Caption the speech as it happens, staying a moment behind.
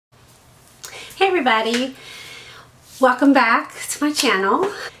Hey everybody, welcome back to my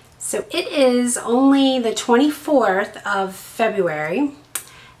channel. So it is only the 24th of February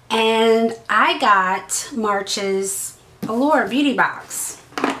and I got March's Allure beauty box.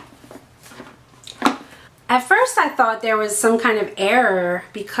 At first I thought there was some kind of error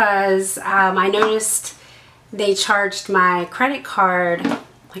because I noticed they charged my credit card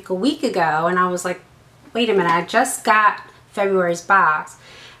like a week ago and I was like, wait a minute, I just got February's box.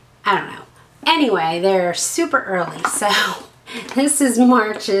 I don't know. Anyway, they're super early, so this is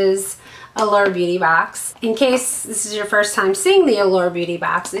March's Allure beauty box. In case this is your first time seeing the Allure beauty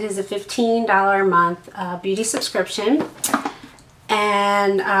box, it is a $15 a month beauty subscription,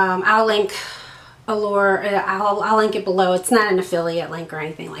 and I'll link Allure. I'll link it below. It's not an affiliate link or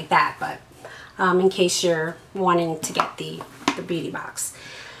anything like that, but in case you're wanting to get the beauty box.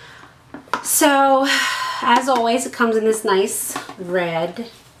 So, as always, it comes in this nice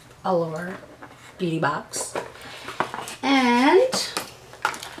red Allure beauty box, and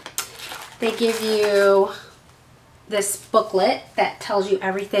they give you this booklet that tells you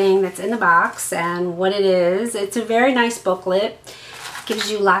everything that's in the box and what it is. It's a very nice booklet. It gives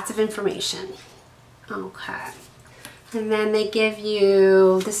you lots of information. Okay, and then they give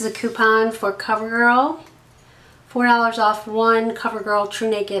you, this is a coupon for CoverGirl, $4 off one CoverGirl True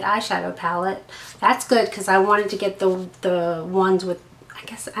Naked eyeshadow palette. That's good because I wanted to get the ones with, I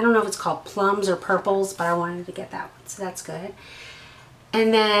guess, I don't know if it's called plums or purples, but I wanted to get that one, so that's good.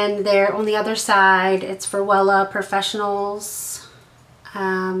 And then there on the other side, it's for Wella professionals.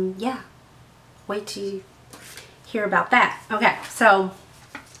 Yeah, wait till you hear about that. Okay, so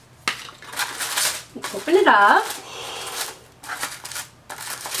open it up.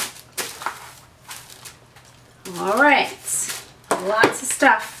 All right, lots of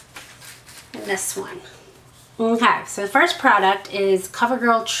stuff in this one. Okay, so the first product is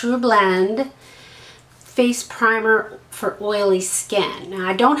CoverGirl True Blend Face Primer for Oily Skin. Now,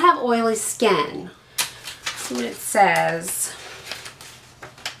 I don't have oily skin. Let's see what it says.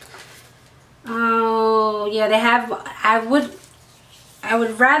 Oh, yeah, they have, I would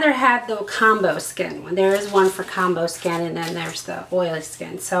rather have the combo skin one. There is one for combo skin, and then there's the oily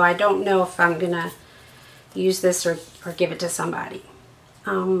skin. So I don't know if I'm going to use this or give it to somebody.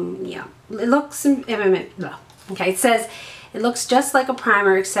 Yeah, it looks, okay, it says it looks just like a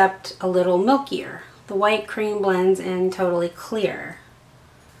primer except a little milkier. The white cream blends in totally clear.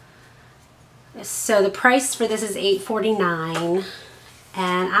 So the price for this is $8.49,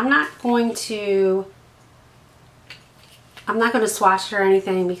 and I'm not going to swatch it or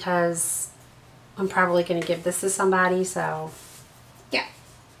anything because I'm probably going to give this to somebody, so yeah.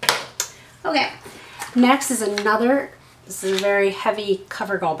 Okay, next is another, this is a very heavy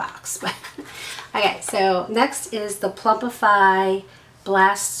CoverGirl box. Okay, so next is the Plumpify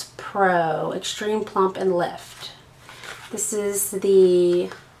Blast Pro Extreme Plump and Lift. This is the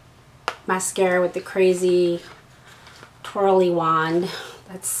mascara with the crazy twirly wand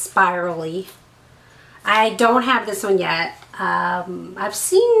that's spirally. I don't have this one yet. I've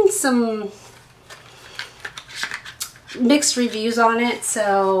seen some mixed reviews on it,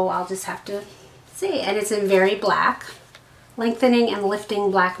 so I'll just have to see. And it's in very black. Lengthening and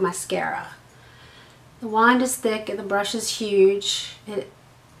lifting black mascara. The wand is thick and the brush is huge.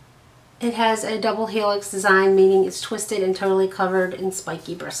 It has a double helix design, meaning it's twisted and totally covered in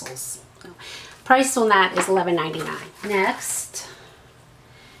spiky bristles. So, price on that is $11.99. Next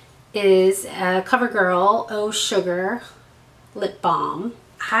is CoverGirl Oh Sugar Lip Balm.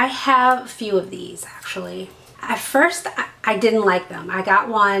 I have a few of these actually. At first I didn't like them. I got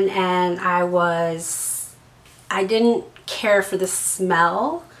one and I didn't care for the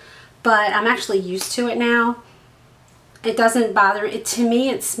smell, but I'm actually used to it now. It doesn't bother it. To me,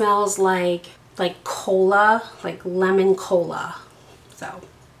 it smells like cola, like lemon cola. So,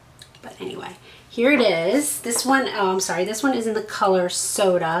 but anyway, here it is. This one, oh, I'm sorry, this one is in the color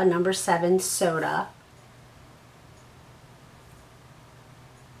Soda, number 7 Soda.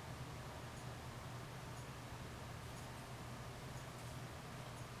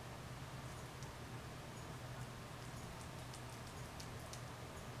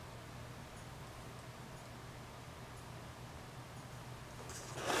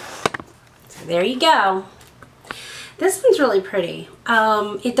 There you go. This one's really pretty.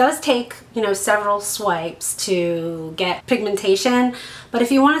 It does take, you know, several swipes to get pigmentation, but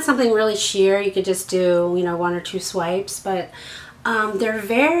if you wanted something really sheer, you could just do, you know, 1 or 2 swipes. But they're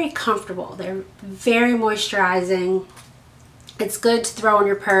very comfortable. They're very moisturizing. It's good to throw in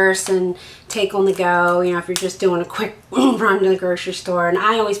your purse and take on the go, you know, if you're just doing a quick run to the grocery store. And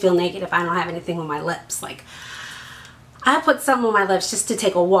I always feel naked if I don't have anything on my lips. Like, I put something on my lips just to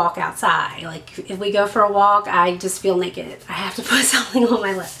take a walk outside. Like if we go for a walk, I just feel naked. I have to put something on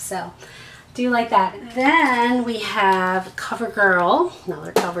my lips. So do like that. Then we have CoverGirl,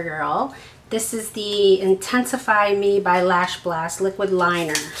 another CoverGirl. This is the Intensify Me by Lash Blast Liquid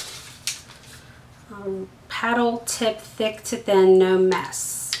Liner. Paddle tip, thick to thin, no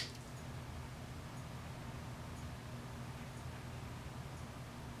mess.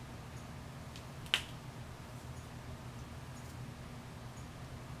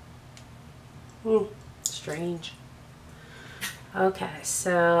 Strange. Okay,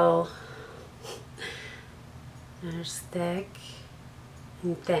 so there's thick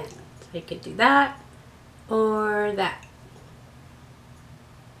and thin. So you could do that or that.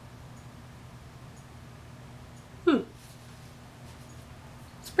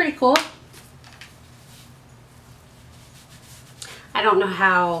 It's pretty cool. I don't know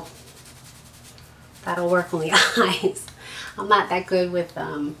how that'll work on the eyes. I'm not that good with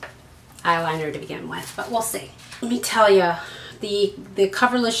eyeliner to begin with, but we'll see. Let me tell you, the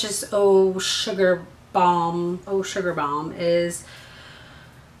Coverlicious Sugar Balm is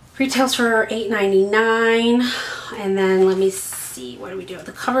retails for $8.99, and then let me see, what do we do?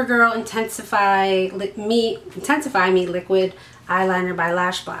 The CoverGirl Intensify Me Liquid Eyeliner by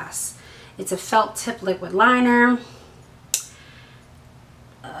Lash Blast. It's a felt tip liquid liner.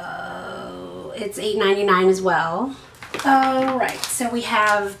 It's $8.99 as well. Alright, so we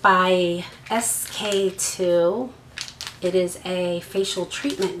have by SK2. It is a facial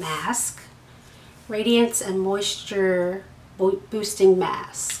treatment mask. Radiance and Moisture Boosting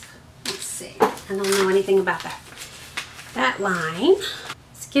Mask. Let's see. I don't know anything about that. That line.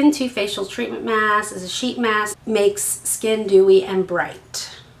 Skin 2 Facial Treatment Mask is a sheet mask. Makes skin dewy and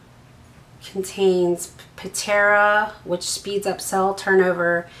bright. Contains Pitera, which speeds up cell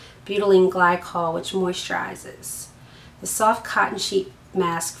turnover. Butylene glycol, which moisturizes. The soft cotton sheet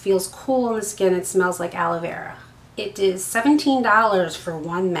mask feels cool on the skin and smells like aloe vera. It is $17 for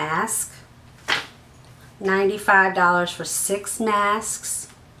one mask, $95 for 6 masks,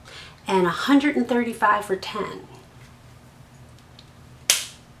 and $135 for 10.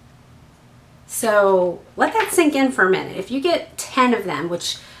 So let that sink in for a minute. If you get 10 of them,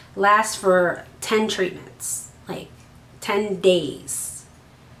 which last for 10 treatments, like 10 days,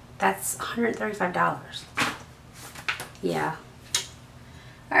 that's $135. Yeah.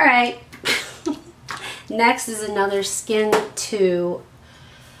 All right. Next is another Skin 2.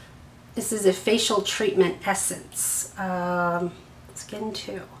 This is a facial treatment essence. Skin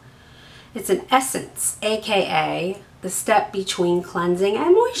 2. It's an essence, aka the step between cleansing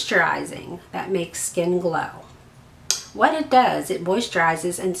and moisturizing that makes skin glow. What it does, it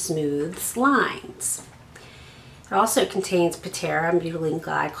moisturizes and smooths lines. It also contains Pitera and butylene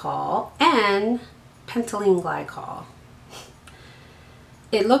glycol and pentylene glycol.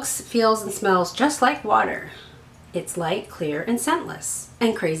 It looks, feels, and smells just like water. It's light, clear, and scentless,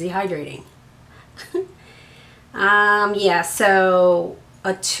 and crazy hydrating. Yeah, so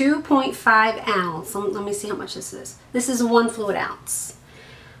a 2.5 ounce, let me see how much this is. This is 1 fluid ounce.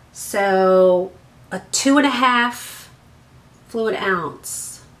 So a 2.5 fluid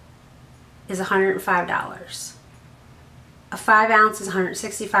ounce is $105. A 5 ounce is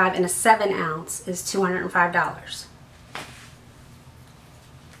 $165, and a 7 ounce is $205.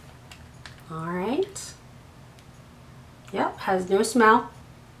 All right. Yep, has no smell.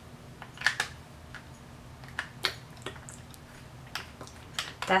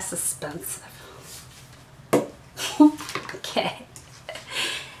 That's expensive. Okay.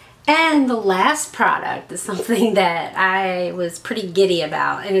 And the last product is something that I was pretty giddy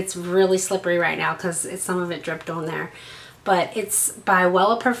about, and it's really slippery right now because some of it dripped on there. But it's by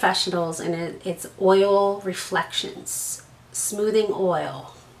Wella Professionals, and it's Oil Reflections Smoothing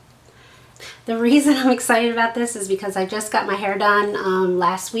Oil. The reason I'm excited about this is because I just got my hair done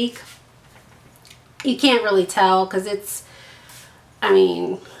last week. You can't really tell because it's, I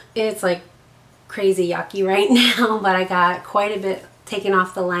mean, it's like crazy yucky right now, but I got quite a bit taken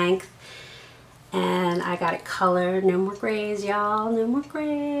off the length, and I got it colored. No more grays, y'all, no more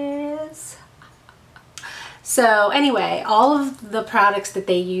grays. So anyway, all of the products that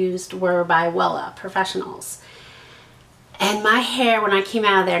they used were by Wella Professionals. And my hair, when I came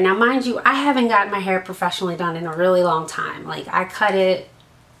out of there, now mind you, I haven't gotten my hair professionally done in a really long time. Like, I cut it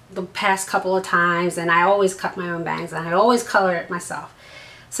the past couple of times, and I always cut my own bangs, and I always color it myself.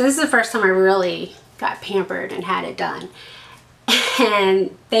 So this is the first time I really got pampered and had it done.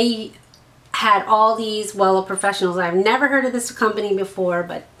 And they had all these Wella Professionals. I've never heard of this company before,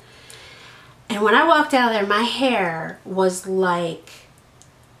 but, and when I walked out of there, my hair was like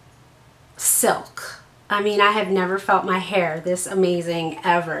silk. I mean, I have never felt my hair this amazing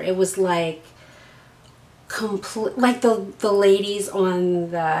ever. It was like complete, like the ladies on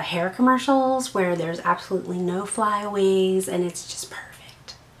the hair commercials where there's absolutely no flyaways and it's just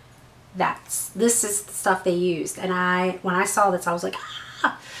perfect. This is the stuff they used, and when I saw this I was like,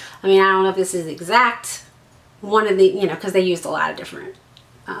 ah. I mean, I don't know if this is exact one of the, you know, because they used a lot of different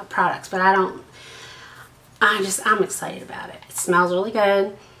products, but I'm excited about it. It smells really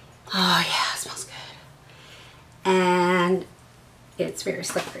good. Oh yeah, it smells good. And it's very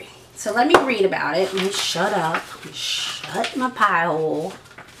slippery. So let me read about it. Let me shut up. Let me shut my pie hole.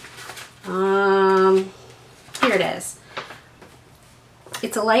 Here it is.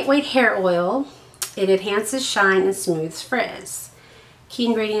 It's a lightweight hair oil. It enhances shine and smooths frizz. Key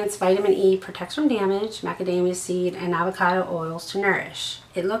ingredients: vitamin E, protects from damage, macadamia seed, and avocado oils to nourish.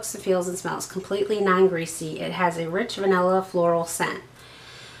 It looks, feels, and smells completely non-greasy. It has a rich vanilla floral scent.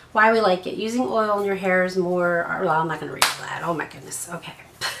 Why we like it: using oil in your hair is more, well, I'm not going to read that. Oh my goodness. Okay.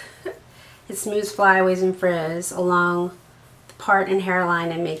 It smooths flyaways and frizz along the part and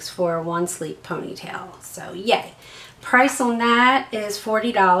hairline and makes for one sleek ponytail. So yay. Price on that is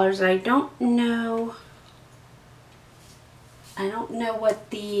 $40. I don't know what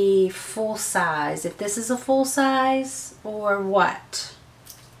the full size, if this is a full size or what,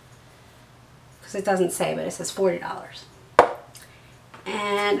 because it doesn't say, but it says $40.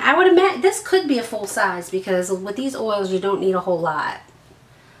 And I would imagine this could be a full size, because with these oils you don't need a whole lot.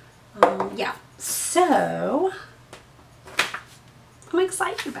 Yeah, so I'm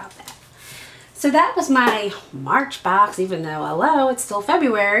excited about that. So that was my March box, even though, hello, it's still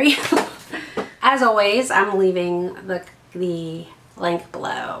February. As always, I'm leaving the link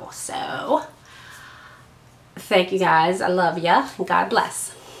below. So thank you guys. I love ya. God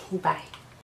bless. Bye.